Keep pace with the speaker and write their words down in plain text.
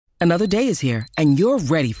Another day is here, and you're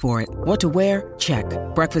ready for it. What to wear? Check.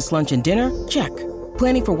 Breakfast, lunch, and dinner? Check.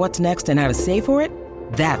 Planning for what's next and how to save for it?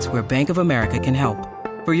 That's where Bank of America can help.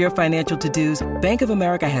 For your financial to-dos, Bank of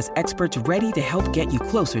America has experts ready to help get you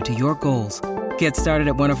closer to your goals. Get started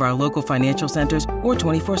at one of our local financial centers or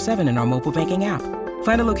 24/7 in our mobile banking app.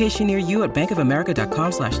 Find a location near you at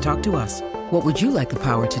bankofamerica.com/talktous. What would you like the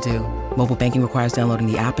power to do? Mobile banking requires downloading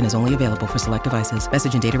the app and is only available for select devices.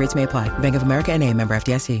 Message and data rates may apply. Bank of America N.A., member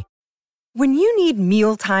FDIC. When you need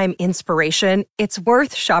mealtime inspiration, it's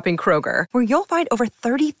worth shopping Kroger, where you'll find over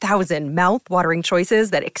 30,000 mouth-watering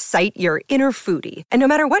choices that excite your inner foodie. And no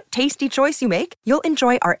matter what tasty choice you make, you'll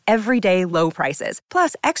enjoy our everyday low prices,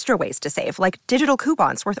 plus extra ways to save, like digital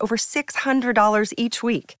coupons worth over $600 each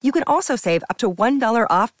week. You can also save up to $1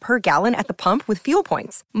 off per gallon at the pump with fuel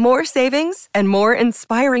points. More savings and more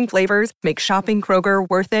inspiring flavors make shopping Kroger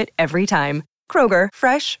worth it every time. Kroger,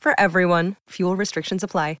 fresh for everyone. Fuel restrictions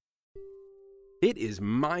apply. It is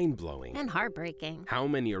mind-blowing and heartbreaking how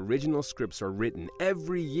many original scripts are written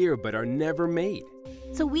every year but are never made.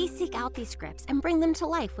 So we seek out these scripts and bring them to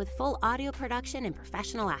life with full audio production and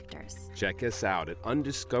professional actors. Check us out at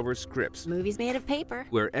Undiscovered Scripts, Movies made of paper,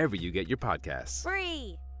 wherever you get your podcasts.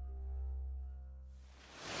 Free!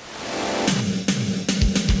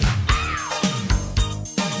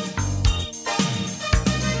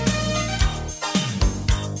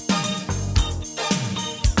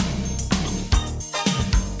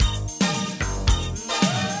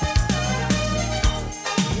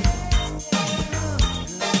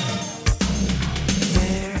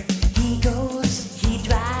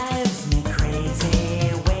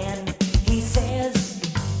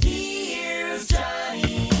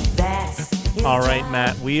 All right,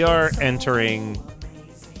 Matt, we are entering,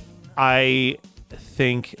 I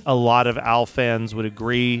think a lot of Al fans would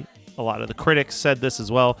agree, a lot of the critics said this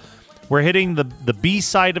as well, we're hitting the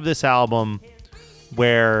B-side of this album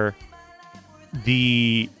where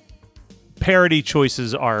the parody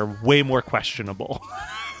choices are way more questionable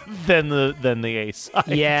than the A side.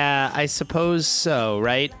 Yeah, I suppose so,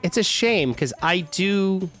 right? It's a shame because I'm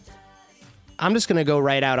just going to go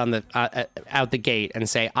right out on the out the gate and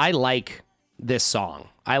say I like this song.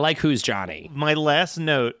 I like Who's Johnny. My last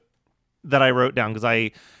note that I wrote down, because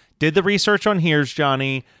I did the research on Here's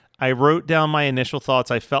Johnny, I wrote down my initial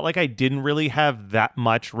thoughts. I felt like I didn't really have that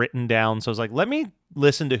much written down, so I was like, let me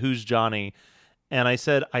listen to Who's Johnny. And I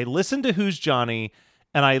said, I listened to Who's Johnny,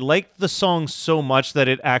 and I liked the song so much that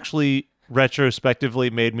it actually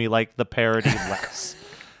retrospectively made me like the parody less.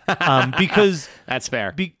 Because that's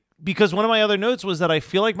fair. Because one of my other notes was that I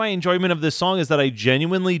feel like my enjoyment of this song is that I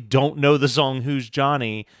genuinely don't know the song Who's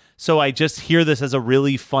Johnny, so I just hear this as a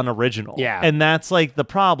really fun original. Yeah. And that's like the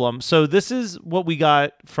problem. So this is what we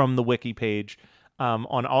got from the wiki page. On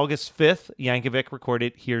August 5th, Yankovic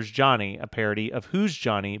recorded Here's Johnny, a parody of Who's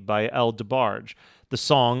Johnny by El DeBarge. The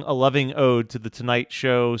song, a loving ode to The Tonight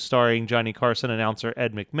Show starring Johnny Carson announcer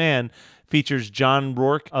Ed McMahon, features John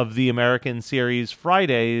Rourke of the American series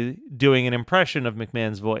Friday doing an impression of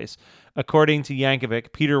McMahon's voice. According to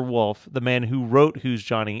Yankovic, Peter Wolf, the man who wrote Who's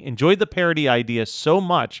Johnny, enjoyed the parody idea so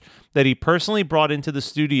much that he personally brought into the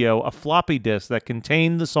studio a floppy disk that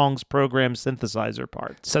contained the song's programmed synthesizer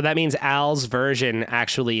parts. So that means Al's version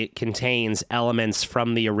actually contains elements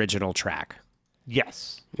from the original track.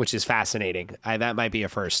 Yes. Which is fascinating. That might be a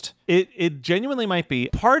first. It genuinely might be.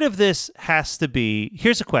 Part of this has to be,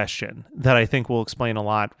 here's a question that I think will explain a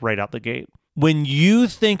lot right out the gate. When you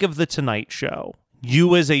think of The Tonight Show,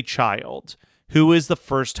 you as a child, who is the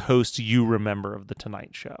first host you remember of The Tonight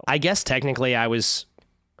Show? I guess technically I was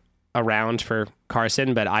around for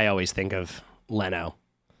Carson, but I always think of Leno.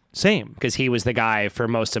 Same. Because he was the guy for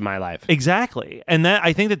most of my life. Exactly. And that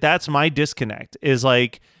I think that's my disconnect, is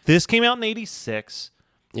like, this came out in 86.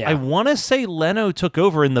 Yeah. I want to say Leno took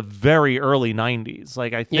over in the very early 90s.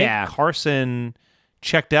 Like, I think Carson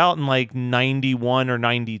checked out in like 91 or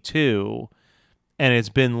 92, and it's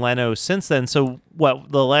been Leno since then. So,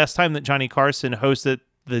 the last time that Johnny Carson hosted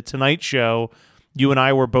The Tonight Show, you and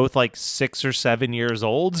I were both like 6 or 7 years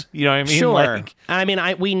old. You know what I mean? Sure. Like, I mean,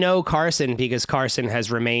 we know Carson because Carson has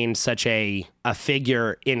remained such a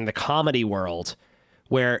figure in the comedy world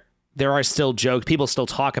where there are still jokes. People still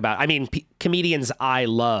talk about, I mean, comedians I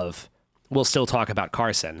love will still talk about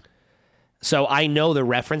Carson. So I know the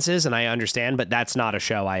references and I understand, but that's not a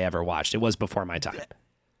show I ever watched. It was before my time.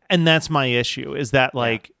 And that's my issue, is that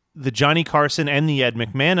like the Johnny Carson and the Ed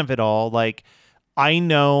McMahon of it all, like, I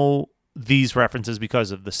know these references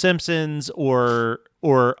because of The Simpsons or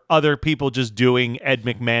other people just doing Ed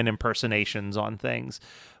McMahon impersonations on things.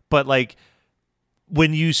 But like,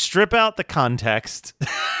 when you strip out the context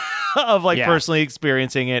of like Yeah. personally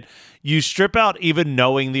experiencing it. You strip out even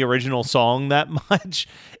knowing the original song that much,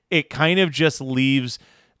 it kind of just leaves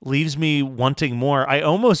me wanting more. I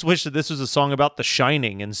almost wish that this was a song about The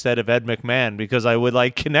Shining instead of Ed McMahon, because I would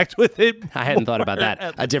like connect with it. I hadn't thought about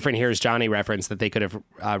that. A different Here's Johnny reference that they could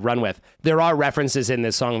have run with. There are references in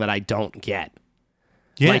this song that I don't get.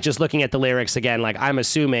 Yeah. Like just looking at the lyrics again, like I'm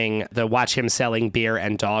assuming the watch him selling beer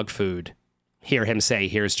and dog food, hear him say,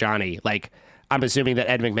 "Here's Johnny." Like I'm assuming that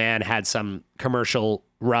Ed McMahon had some commercial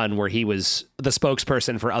run where he was the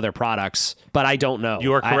spokesperson for other products, but I don't know.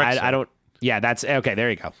 You are correct, I sir. don't. Yeah, that's okay. There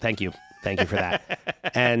you go. Thank you for that.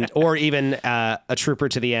 And or even a trooper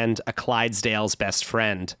to the end, a Clydesdale's best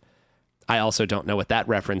friend. I also don't know what that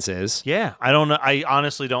reference is. Yeah, I don't know. I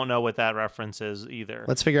honestly don't know what that reference is either.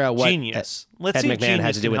 Let's figure out what Genius. Let's Ed see if McMahon Genius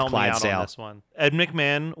had to do can with help me out on Clydesdale. this one. Ed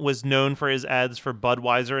McMahon was known for his ads for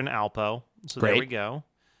Budweiser and Alpo. So there Great. we go.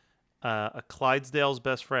 A Clydesdale's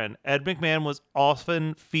best friend. Ed McMahon was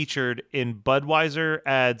often featured in Budweiser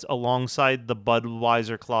ads alongside the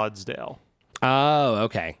Budweiser Clydesdale. Oh,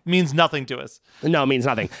 okay. Means nothing to us. No, it means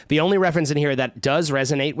nothing. The only reference in here that does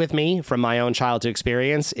resonate with me from my own childhood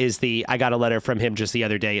experience is I got a letter from him just the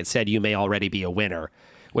other day. It said, "You may already be a winner,"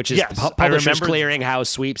 which is Yes, the I Publishers remember- Clearinghouse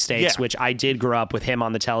sweepstakes, Yeah. which I did grow up with him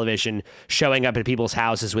on the television, showing up at people's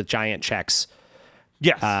houses with giant checks.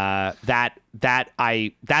 Yes.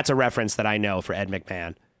 That's a reference that I know for Ed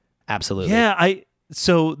McMahon. Absolutely. Yeah,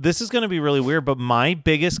 so this is going to be really weird, but my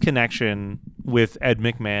biggest connection with Ed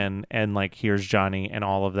McMahon and like Here's Johnny and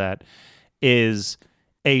all of that is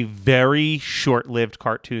a very short-lived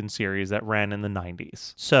cartoon series that ran in the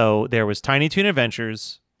 90s. So there was Tiny Toon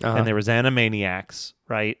Adventures and there was Animaniacs,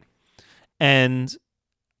 right? And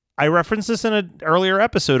I referenced this in an earlier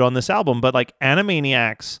episode on this album, but like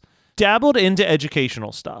Animaniacs dabbled into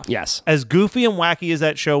educational stuff. Yes. As goofy and wacky as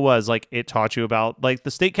that show was, like it taught you about like the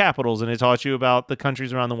state capitals and it taught you about the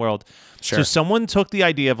countries around the world. Sure. So someone took the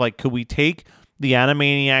idea of like, could we take the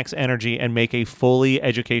Animaniacs energy and make a fully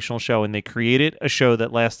educational show? And they created a show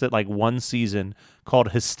that lasted like one season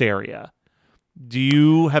called Hysteria. Do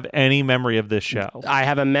you have any memory of this show? I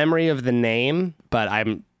have a memory of the name, but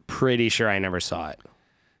I'm pretty sure I never saw it.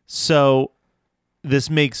 So this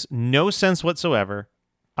makes no sense whatsoever.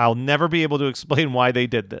 I'll never be able to explain why they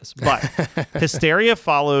did this, but Hysteria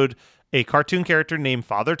followed a cartoon character named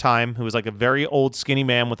Father Time, who was like a very old skinny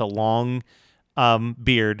man with a long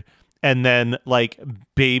beard, and then like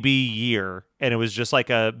Baby Year, and it was just like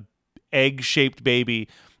a egg-shaped baby,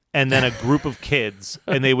 and then a group of kids,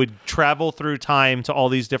 and they would travel through time to all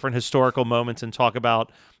these different historical moments and talk about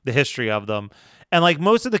the history of them. And like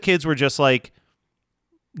most of the kids were just like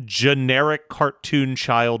generic cartoon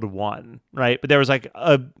child one, right? But there was like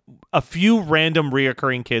a few random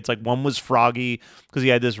reoccurring kids. Like one was Froggy because he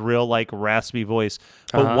had this real like raspy voice.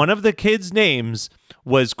 But one of the kids' names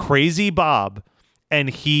was Crazy Bob, and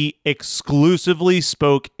he exclusively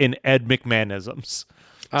spoke in Ed McMahonisms.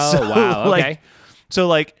 Oh, wow. Okay. Like, so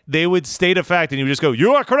like they would state a fact and he would just go,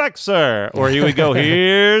 "You are correct, sir." Or he would go,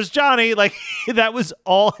 "Here's Johnny." Like that was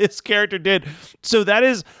all his character did. So that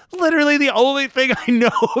is literally the only thing I know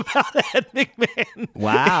about Ed McMahon.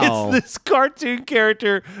 Wow. It's this cartoon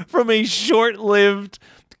character from a short-lived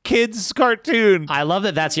kids cartoon. I love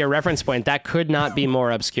that that's your reference point. That could not be more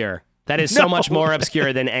obscure. That is so much more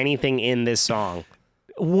obscure than anything in this song.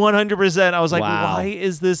 100%. I was like, Wow. why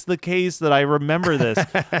is this the case that I remember this?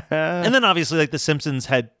 And then obviously like The Simpsons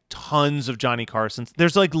had tons of Johnny Carsons.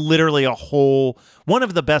 There's like literally one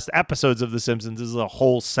of the best episodes of The Simpsons is a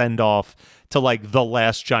whole send-off to like the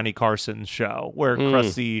last Johnny Carson show where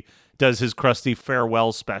Krusty does his Krusty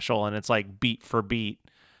farewell special, and it's like beat for beat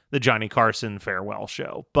the Johnny Carson farewell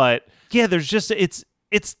show. But yeah, there's just it's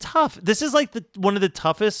tough. This is like one of the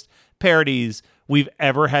toughest parodies we've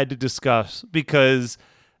ever had to discuss, because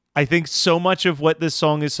I think so much of what this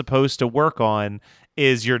song is supposed to work on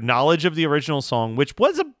is your knowledge of the original song, which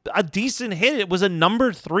was a decent hit. It was a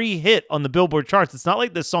number 3 hit on the Billboard charts. It's not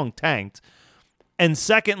like this song tanked. And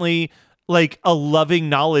secondly, like a loving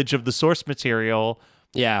knowledge of the source material.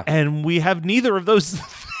 Yeah. And we have neither of those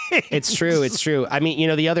things. It's true. It's true. I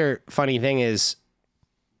mean, the other funny thing is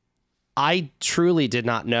I truly did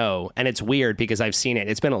not know, and it's weird because I've seen it.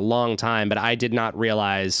 It's been a long time, but I did not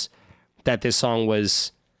realize that this song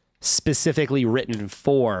was specifically written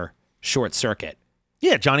for Short Circuit.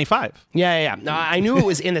 Yeah, Johnny 5. Yeah. No, I knew it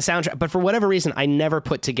was in the soundtrack, but for whatever reason, I never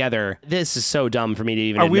put together. This is so dumb for me to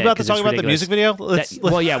even Are we admit, about to 'cause talk it's about the ridiculous. music video? Let's-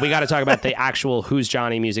 Well, yeah, we got to talk about the actual Who's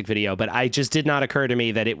Johnny music video, but I just did not occur to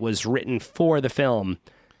me that it was written for the film,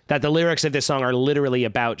 that the lyrics of this song are literally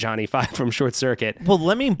about Johnny 5 from Short Circuit. Well,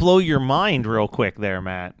 let me blow your mind real quick there,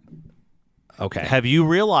 Matt. Okay. Have you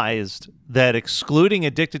realized that excluding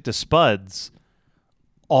Addicted to Spuds,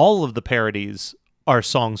 all of the parodies are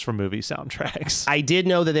songs from movie soundtracks? I did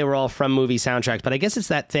know that they were all from movie soundtracks, but I guess it's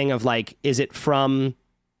that thing of like, is it from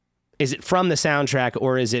the soundtrack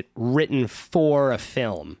or is it written for a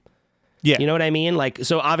film? Yeah. You know what I mean? Like,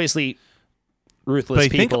 so obviously Ruthless But I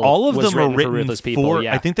People think all of was them are written for Ruthless People. for.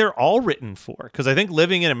 Yeah. I think they're all written for, because I think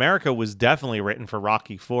Living in America was definitely written for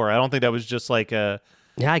Rocky IV. I don't think that was just like a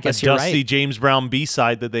I guess you're dusty right. James Brown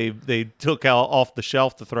B-side that they took out off the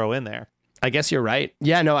shelf to throw in there. I guess you're right.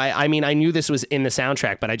 Yeah, no, I mean, I knew this was in the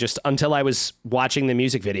soundtrack, but I just, until I was watching the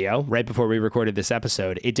music video right before we recorded this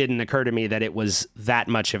episode, it didn't occur to me that it was that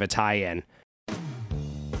much of a tie-in.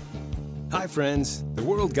 Hi, friends. The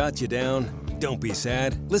world got you down. Don't be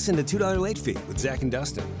sad. Listen to $2 Late Fee with Zach and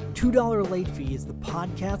Dustin. $2 Late Fee is the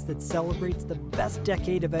podcast that celebrates the best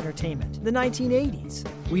decade of entertainment, the 1980s.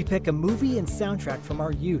 We pick a movie and soundtrack from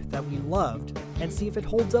our youth that we loved and see if it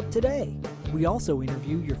holds up today. We also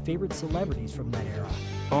interview your favorite celebrities from that era.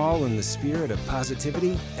 All in the spirit of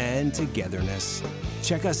positivity and togetherness.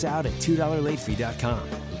 Check us out at $2latefee.com.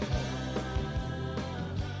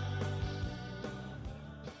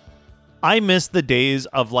 I miss the days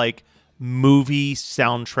of like movie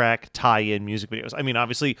soundtrack tie-in music videos. I mean,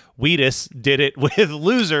 obviously Wheatus did it with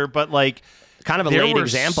Loser, but like kind of a there late were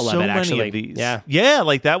example so of it, many actually. of these. Yeah,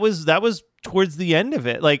 like that was towards the end of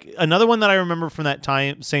it. Like another one that I remember from that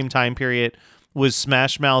same time period was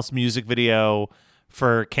Smash Mouth's music video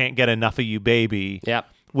for "Can't Get Enough of You, Baby." Yep.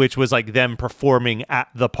 Which was like them performing at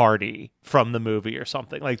the party from the movie or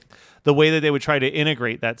something. Like the way that they would try to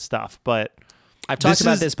integrate that stuff, but. I've talked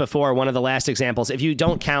about this before. One of the last examples, if you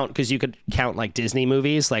don't count, because you could count like Disney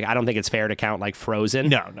movies, like I don't think it's fair to count like Frozen.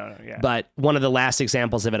 No, yeah. But one of the last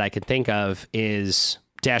examples of it I could think of is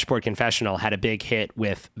Dashboard Confessional had a big hit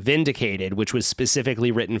with Vindicated, which was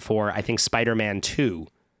specifically written for, I think, Spider-Man 2.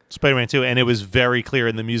 Spider-Man 2, and it was very clear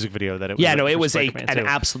in the music video that it was. Yeah, no, it was an 2.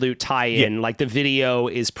 absolute tie-in. Yeah. Like the video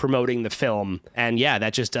is promoting the film, and yeah,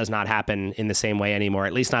 that just does not happen in the same way anymore.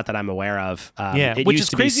 At least not that I'm aware of. It which used is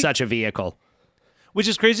to crazy. be such a vehicle. Which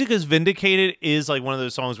is crazy because Vindicated is like one of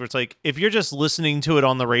those songs where it's like, if you're just listening to it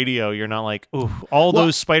on the radio, you're not like, ooh,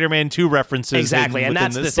 those Spider-Man 2 references. Exactly, and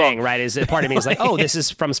that's the thing, song. right? Is that part of me is like, oh, this is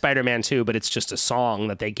from Spider-Man 2, but it's just a song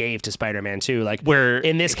that they gave to Spider-Man 2. Like, where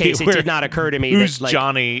in this case, it did not occur to me. Who's that, like,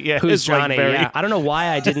 Johnny? Yeah, who's Johnny? Like very... Yeah, I don't know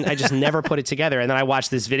why I didn't. I just never put it together. And then I watched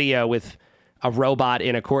this video with a robot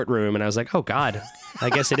in a courtroom, and I was like, oh God, I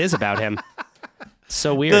guess it is about him.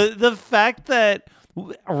 So weird. The fact that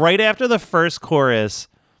right after the first chorus,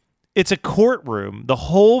 it's a courtroom. The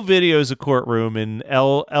whole video is a courtroom, and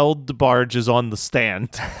El DeBarge is on the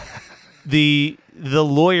stand. The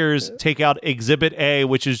lawyers take out Exhibit A,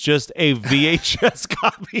 which is just a VHS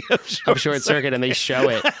copy of Short Circuit, and they show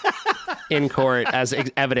it in court as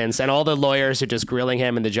evidence. And all the lawyers are just grilling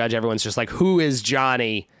him, and the judge, everyone's just like, who is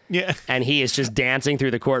Johnny? Yeah. And he is just dancing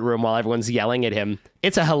through the courtroom while everyone's yelling at him.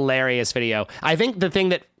 It's a hilarious video. I think the thing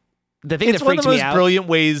that it's one of the most brilliant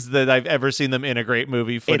ways that I've ever seen them integrate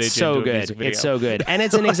movie footage. It's so into a good. music video. It's so good. And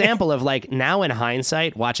it's an example of like, now in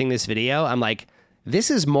hindsight, watching this video, I'm like, this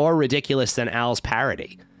is more ridiculous than Al's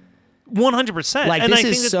parody. 100%. Like, and this I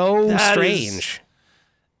think is so strange.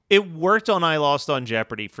 It worked on I Lost on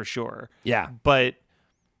Jeopardy for sure. Yeah. But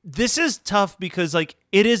this is tough because like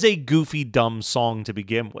it is a goofy, dumb song to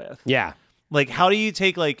begin with. Yeah. Like, how do you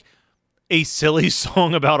take like a silly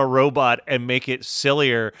song about a robot and make it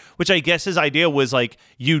sillier, which I guess his idea was like,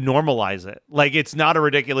 you normalize it. Like, it's not a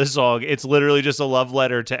ridiculous song. It's literally just a love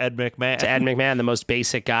letter to Ed McMahon. To Ed McMahon, the most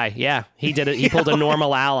basic guy. Yeah, he did it. He pulled a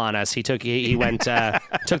normal Al on us. He took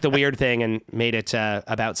the weird thing and made it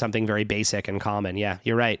about something very basic and common. Yeah,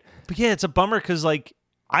 you're right. But yeah, it's a bummer because like,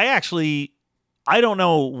 I don't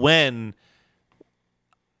know when.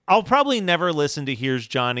 I'll probably never listen to Here's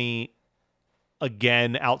Johnny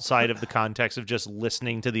again outside of the context of just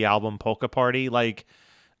listening to the album Polka Party. Like,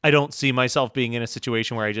 I don't see myself being in a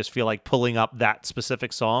situation where I just feel like pulling up that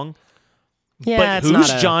specific song. Yeah, but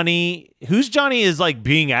Who's Johnny is like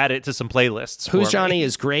being added to some playlists. Who's Johnny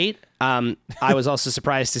is great. I was also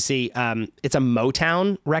surprised to see it's a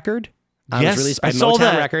Motown record. Yes, it was released by I saw Motown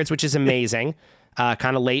that. Records, which is amazing.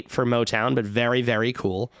 Kind of late for Motown, but very, very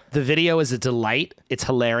cool. The video is a delight. It's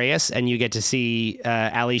hilarious, and you get to see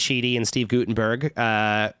Ali Sheedy and Steve Guttenberg,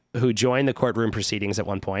 who joined the courtroom proceedings at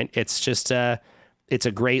one point. It's just, it's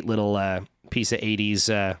a great little piece of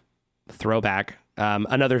 80s throwback.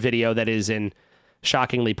 Another video that is in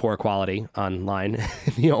shockingly poor quality online,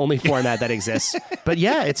 the only format that exists. But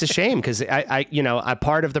yeah, it's a shame because a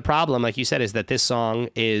part of the problem, like you said, is that this song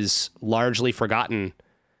is largely forgotten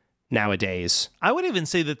nowadays. I would even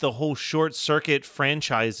say that the whole Short Circuit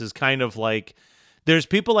franchise is kind of like, there's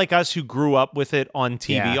people like us who grew up with it on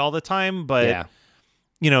TV all the time, but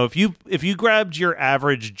if you grabbed your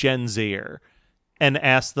average Gen Zer and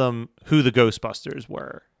asked them who the Ghostbusters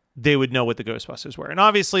were, they would know what the Ghostbusters were. And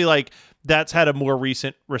obviously, like, that's had a more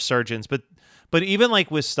recent resurgence, but even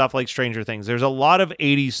like with stuff like Stranger Things, there's a lot of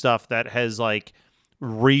 80s stuff that has like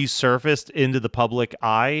resurfaced into the public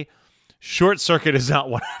eye. Short Circuit is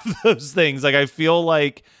not one of those things. Like, I feel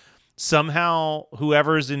like somehow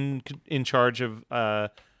whoever's in charge of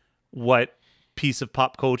what piece of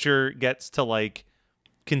pop culture gets to like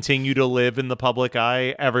continue to live in the public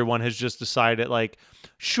eye, everyone has just decided like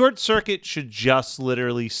Short Circuit should just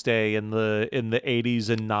literally stay in the 80s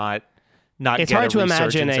and not it's get hard a to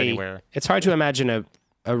imagine anywhere. It's hard to imagine a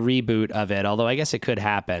reboot of it, although I guess it could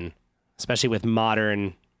happen, especially with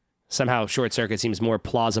modern. Somehow Short Circuit seems more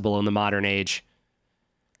plausible in the modern age.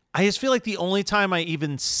 I just feel like the only time I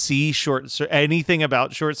even see anything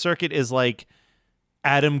about Short Circuit is like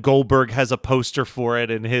Adam Goldberg has a poster for it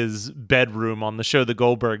in his bedroom on the show The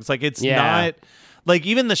Goldbergs. Like, it's not like,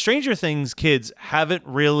 even the Stranger Things kids haven't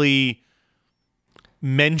really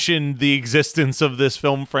mentioned the existence of this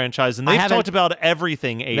film franchise, and they've talked about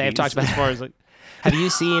everything 80s. They've talked about, as far as like,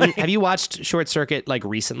 have you watched Short Circuit like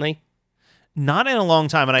recently? Not in a long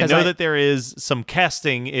time, and I know that there is some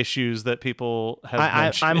casting issues that people have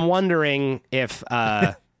mentioned. I'm wondering if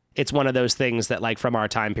it's one of those things that, like, from our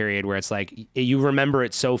time period where it's like you remember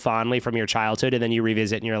it so fondly from your childhood, and then you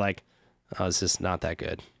revisit and you're like, oh, this is not that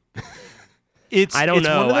good. I don't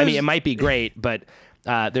know. I mean, it might be great, but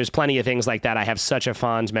there's plenty of things like that I have such a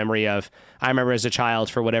fond memory of. I remember as a child,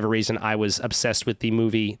 for whatever reason, I was obsessed with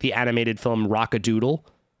the animated film Rock-a-Doodle.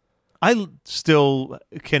 I still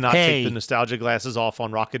cannot take the nostalgia glasses off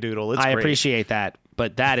on Rock-a-Doodle. It's great. Appreciate that,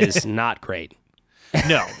 but that is not great.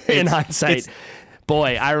 No. In hindsight.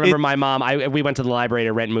 Boy, I remember my mom, we went to the library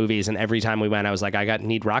to rent movies, and every time we went, I was like, I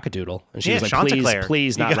need Rock-a-Doodle. And she was like,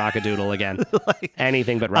 please not Rock-a-Doodle again.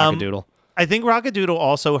 Anything but Rock-a-Doodle. I think Rock-a-Doodle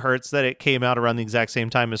also hurts that it came out around the exact same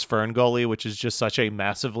time as Fern Gully, which is just such a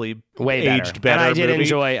massively aged better and I did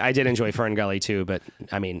movie. enjoy Fern Gully too, but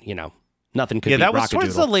I mean, nothing could beat that was Rock-a-Doodle.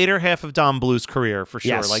 towards the later half of Don Bluth's career, for sure.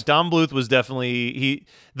 Yes. Like, Don Bluth was definitely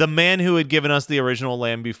the man who had given us the original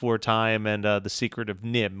Land Before Time and The Secret of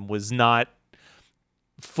NIMH was not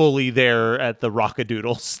fully there at the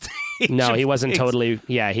Rock-a-Doodle stage. No, he wasn't totally.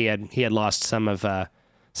 Yeah, he had lost some of that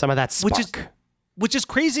spark. Which is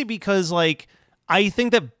crazy because, like, I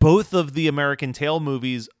think that both of the American Tail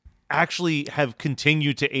movies actually have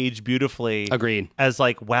continued to age beautifully. Agreed. As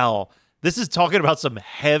like, wow, this is talking about some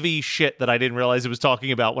heavy shit that I didn't realize it was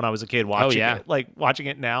talking about when I was a kid watching it. Like, watching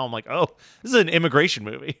it now, I'm like, oh, this is an immigration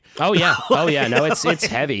movie. Oh yeah. Oh yeah. No, it's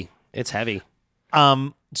heavy. It's heavy.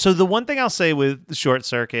 So the one thing I'll say with Short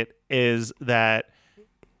Circuit is that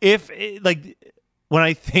when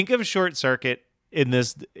I think of Short Circuit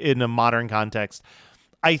in a modern context,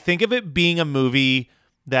 I think of it being a movie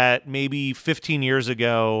that maybe 15 years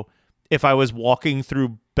ago, if I was walking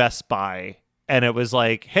through Best Buy and it was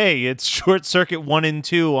like, hey, it's Short Circuit 1 and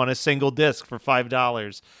 2 on a single disc for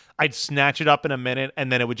 $5, I'd snatch it up in a minute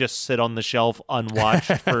and then it would just sit on the shelf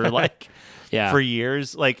unwatched for for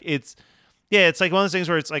years. Like, it's like one of those things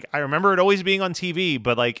where it's like, I remember it always being on TV,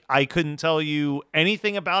 but like, I couldn't tell you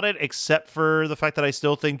anything about it except for the fact that I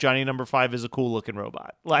still think Johnny Number 5 is a cool looking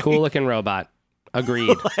robot. Like, cool looking robot.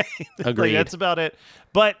 Agreed. Agreed. That's about it.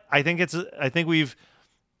 But I think we've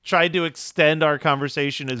tried to extend our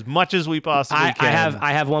conversation as much as we possibly can.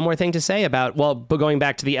 I have one more thing to say about, but going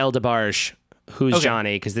back to the El DeBarge, Who's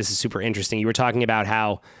Johnny, because this is super interesting. You were talking about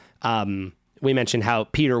how we mentioned how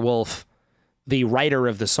Peter Wolf, the writer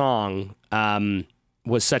of the song,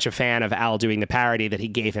 was such a fan of Al doing the parody that he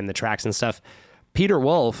gave him the tracks and stuff. Peter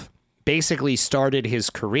Wolf basically started his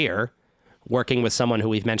career working with someone who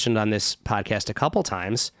we've mentioned on this podcast a couple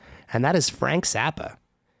times, and that is Frank Zappa.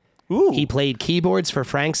 Ooh. He played keyboards for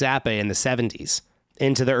Frank Zappa in the 70s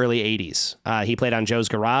into the early 80s. He played on Joe's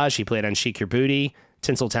Garage. He played on Shake Your Booty,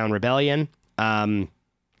 Tinseltown Rebellion. And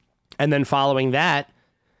then following that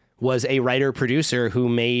was a writer-producer who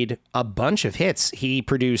made a bunch of hits. He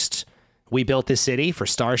produced We Built This City for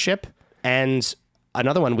Starship, and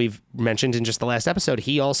another one we've mentioned in just the last episode,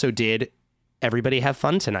 he also did Everybody Have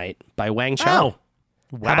Fun Tonight by Wang Chung. Oh,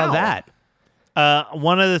 wow. How about that?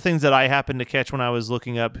 One of the things that I happened to catch when I was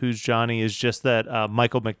looking up Who's Johnny is just that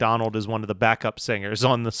Michael McDonald is one of the backup singers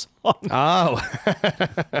on the song. Oh.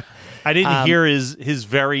 I didn't hear his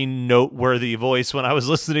very noteworthy voice when I was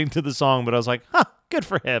listening to the song, but I was like, huh, good Good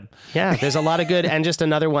for him. Yeah, there's a lot of good, and just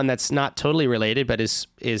another one that's not totally related, but is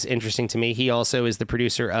interesting to me. He also is the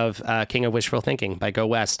producer of King of Wishful Thinking by Go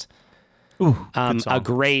West. Ooh, a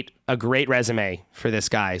great resume for this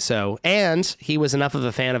guy. So, and he was enough of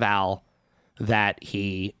a fan of Al that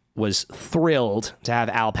he was thrilled to have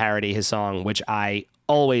Al parody his song, which I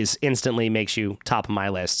always instantly makes you top of my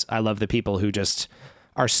list. I love the people who just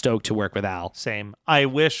are stoked to work with Al. Same. I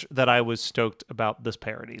wish that I was stoked about this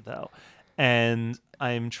parody, though. And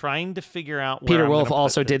I'm trying to figure out where Peter I'm Wolf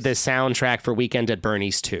also did the soundtrack for Weekend at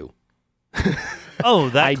Bernie's 2. Oh,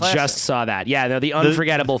 that I classic. just saw that. Yeah, no, the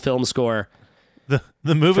unforgettable film score.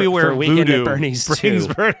 The movie for where Weekend Voodoo at Bernie's brings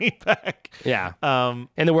 2. Bernie back. Yeah.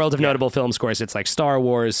 In the world of notable film scores, it's like Star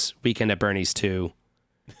Wars, Weekend at Bernie's 2,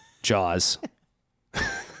 Jaws.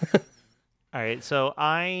 All right, so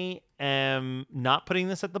I am not putting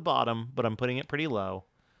this at the bottom, but I'm putting it pretty low.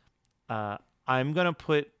 I'm going to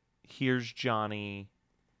put Here's Johnny.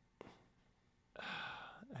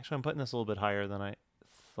 Actually, I'm putting this a little bit higher than I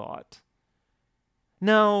thought.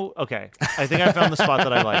 No, okay. I think I found the spot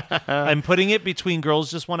that I like. I'm putting it between Girls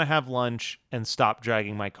Just Want to Have Lunch and Stop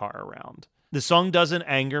Dragging My Car Around. The song doesn't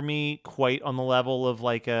anger me quite on the level of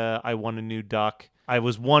like I Want a New Duck. I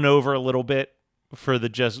was won over a little bit for the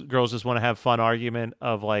Girls Just Want to Have Fun argument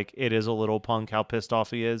of like, it is a little punk how pissed off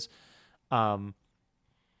he is.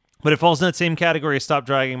 But it falls in that same category of Stop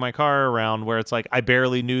Dragging My Car Around, where it's like, I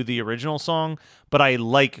barely knew the original song, but I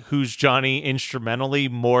like Who's Johnny instrumentally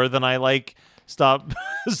more than I like Stop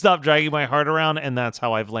Dragging My Heart Around, and that's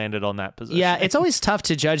how I've landed on that position. Yeah, it's always tough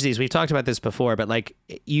to judge these. We've talked about this before, but like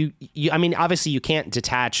you I mean, obviously you can't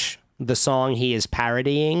detach the song he is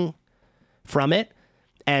parodying from it.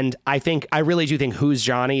 And I really do think Who's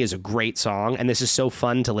Johnny is a great song, and this is so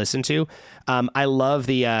fun to listen to. I love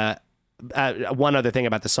the one other thing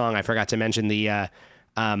about the song I forgot to mention, the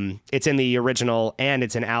it's in the original and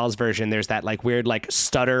it's in Al's version. There's that like weird like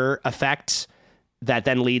stutter effect that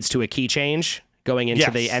then leads to a key change going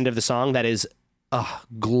into the end of the song. That is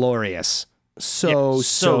glorious.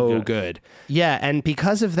 So good. Yeah, and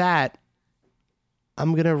because of that,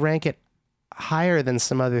 I'm going to rank it higher than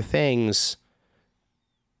some other things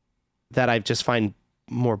that I just find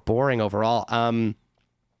more boring overall.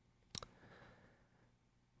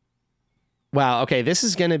 Wow, okay, this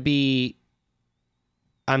is going to be...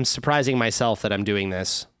 I'm surprising myself that I'm doing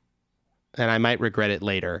this, and I might regret it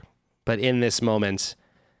later. But in this moment,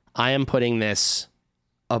 I am putting this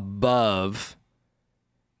above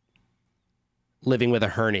Living with a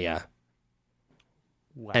Hernia.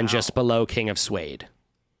 Wow. And just below King of Suede.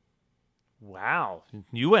 Wow.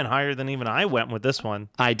 You went higher than even I went with this one.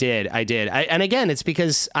 I did. And again, it's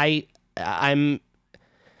because I'm...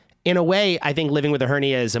 In a way, I think Living with a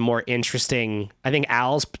Hernia is a more interesting... I think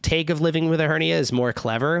Al's take of Living with a Hernia is more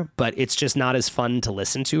clever, but it's just not as fun to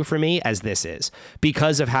listen to for me as this is.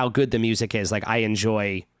 Because of how good the music is. Like, I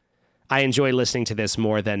enjoy listening to this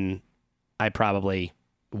more than I probably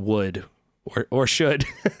would or should.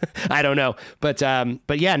 I don't know. But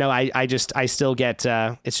yeah, no, I still get...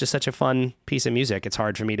 it's just such a fun piece of music. It's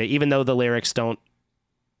hard for me to... Even though the lyrics don't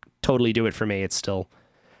totally do it for me, it's still...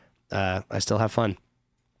 I still have fun.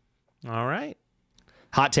 All right.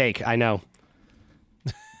 Hot take, I know.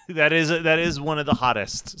 That is one of the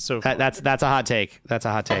hottest so far. That's a hot take. That's a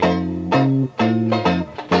hot take.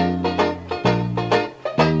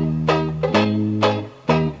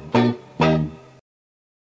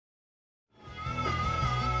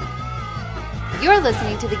 You're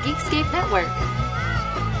listening to the Geekscape Network.